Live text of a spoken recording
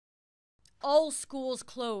All schools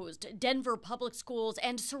closed. Denver public schools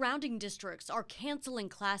and surrounding districts are canceling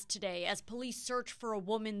class today as police search for a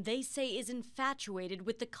woman they say is infatuated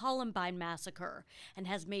with the Columbine massacre and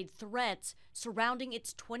has made threats surrounding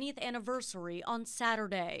its 20th anniversary on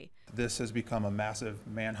Saturday. This has become a massive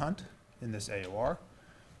manhunt in this AOR,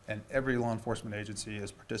 and every law enforcement agency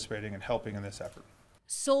is participating and helping in this effort.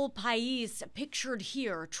 Sol Pais, pictured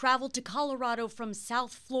here, traveled to Colorado from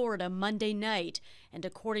South Florida Monday night and,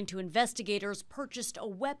 according to investigators, purchased a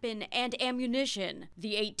weapon and ammunition.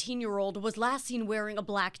 The 18-year-old was last seen wearing a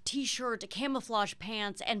black t-shirt, camouflage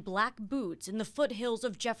pants, and black boots in the foothills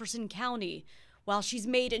of Jefferson County. While she's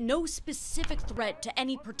made no specific threat to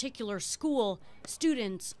any particular school,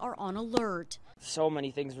 students are on alert. So many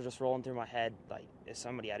things were just rolling through my head, like if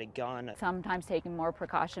somebody had a gun. Sometimes taking more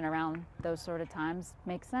precaution around those sort of times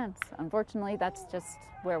makes sense. Unfortunately, that's just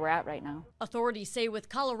where we're at right now. Authorities say with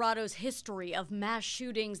Colorado's history of mass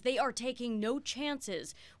shootings, they are taking no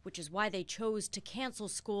chances, which is why they chose to cancel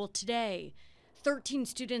school today. 13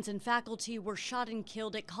 students and faculty were shot and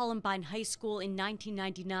killed at Columbine High School in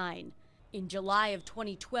 1999. In July of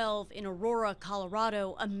 2012, in Aurora,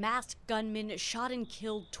 Colorado, a masked gunman shot and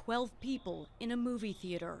killed 12 people in a movie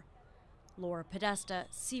theater. Laura Podesta,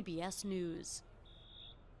 CBS News.